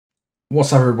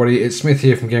What's up, everybody? It's Smith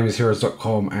here from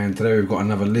GamersHeroes.com, and today we've got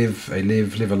another Live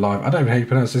Alive. I don't know how you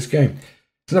pronounce this game.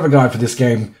 It's another guide for this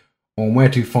game on where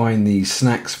to find the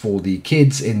snacks for the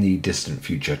kids in the distant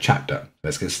future chapter.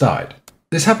 Let's get started.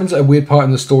 This happens at a weird part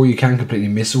in the story. You can completely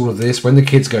miss all of this. When the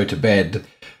kids go to bed,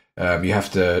 you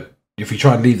have to, if you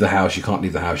try and leave the house, you can't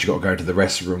leave the house. You've got to go to the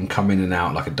restroom, come in and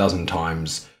out like a dozen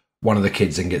times. One of the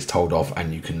kids then gets told off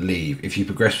and you can leave. If you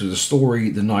progress with the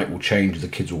story, the night will change, the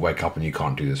kids will wake up and you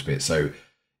can't do this bit. So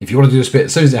if you want to do this bit,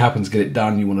 as soon as it happens, get it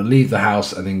done. You want to leave the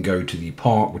house and then go to the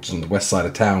park, which is on the west side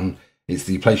of town. It's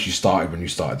the place you started when you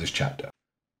started this chapter.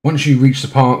 Once you reach the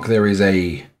park, there is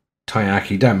a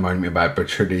taiyaki. Don't mind me about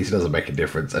butcheries, it doesn't make a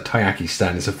difference. A taiyaki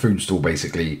stand is a food stall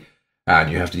basically,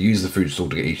 and you have to use the food stall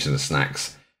to get each of the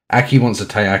snacks. Aki wants a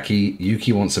taiyaki,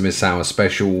 Yuki wants a Misawa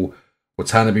special,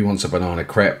 Watanabe wants a banana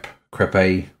crepe,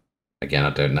 again I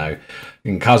don't know,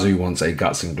 and Kazu wants a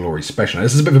Guts and Glory special. Now,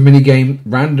 this is a bit of a mini game.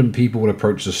 Random people will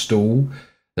approach the stall.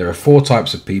 There are 4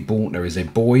 types of people. There is a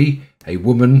boy, a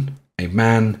woman, a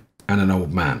man, and an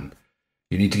old man.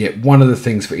 You need to get one of the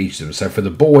things for each of them. So for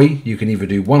the boy, you can either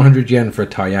do 100 yen for a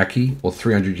taiyaki or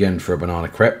 300 yen for a banana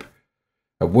crepe.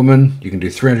 A woman, you can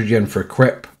do 300 yen for a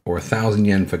crepe or 1,000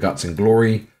 yen for Guts and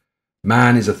Glory.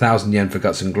 Man is 1,000 yen for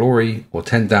Guts and Glory or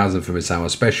 10,000 for Misawa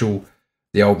special.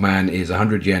 The old man is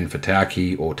 100 yen for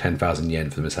taiyaki or 10,000 yen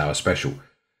for the Misawa special.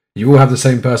 You will have the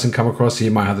same person come across, so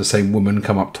you might have the same woman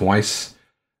come up twice.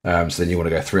 So then you want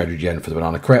to go 300 yen for the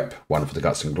banana crepe, 1 for the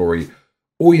Guts and Glory.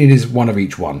 All you need is 1 of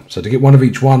each one. So to get 1 of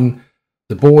each one,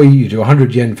 the boy, you do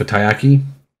 100 yen for taiyaki.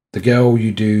 The girl,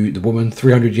 the woman,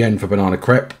 300 yen for banana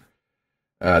crepe.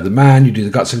 The man, you do the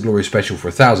Guts and Glory special for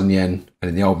 1,000 yen. And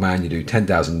in the old man, you do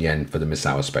 10,000 yen for the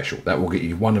Misawa special. That will get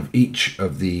you 1 of each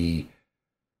of the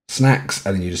snacks,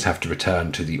 and then you just have to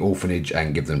return to the orphanage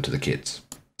and give them to the kids.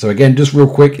 So again, just real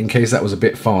quick, in case that was a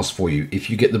bit fast for you. If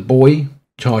you get the boy,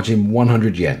 charge him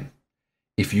 100 yen.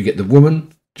 If you get the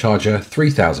woman, charge her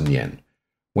 3,000 yen.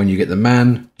 When you get the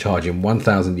man, charge him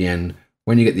 1,000 yen.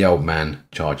 When you get the old man,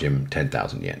 charge him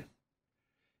 10,000 yen.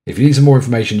 If you need some more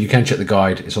information, you can check the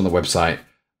guide. It's on the website,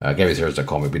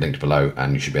 GamersHeroes.com. It'll be linked below,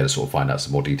 and you should be able to sort of find out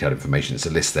some more detailed information. It's a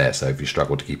list there, so if you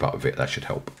struggle to keep up with it, that should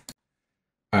help.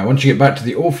 Once you get back to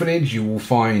the orphanage, you will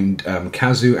find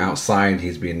Kazu outside.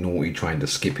 He's being naughty, trying to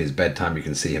skip his bedtime. You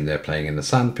can see him there playing in the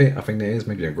sand pit, I think that is.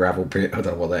 Maybe a gravel pit. I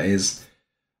don't know what that is.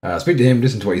 Speak to him,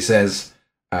 listen to what he says.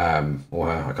 Or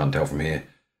her, I can't tell from here.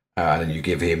 And then you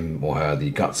give him or her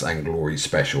the Guts and Glory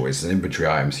special. It's an inventory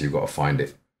item, so you've got to find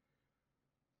it.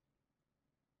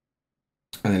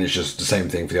 And then it's just the same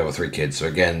thing for the other 3 kids. So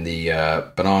again,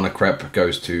 the banana crepe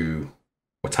goes to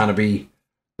Watanabe.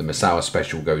 The Misawa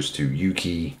special goes to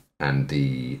Yuki, and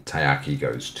the taiyaki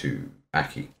goes to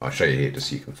Aki. I'll show you here just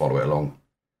so you can follow it along.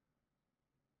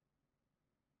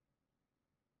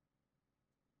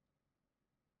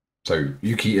 So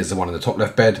Yuki is the one in the top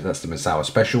left bed. That's the Misawa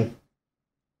special.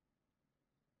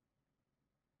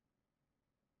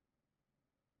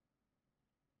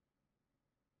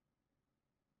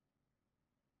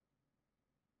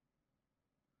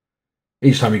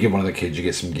 Each time you give one of the kids, you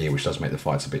get some gear, which does make the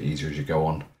fights a bit easier as you go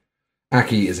on.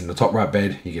 Aki is in the top right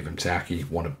bed. You give him taiyaki.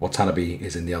 Watanabe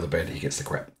is in the other bed. He gets the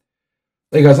crepe.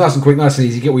 There you guys. Nice and quick, nice and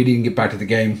easy. Get what you need and get back to the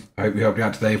game. I hope we helped you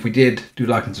out today. If we did, do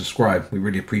like and subscribe. We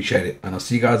really appreciate it. And I'll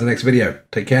see you guys in the next video.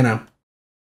 Take care now.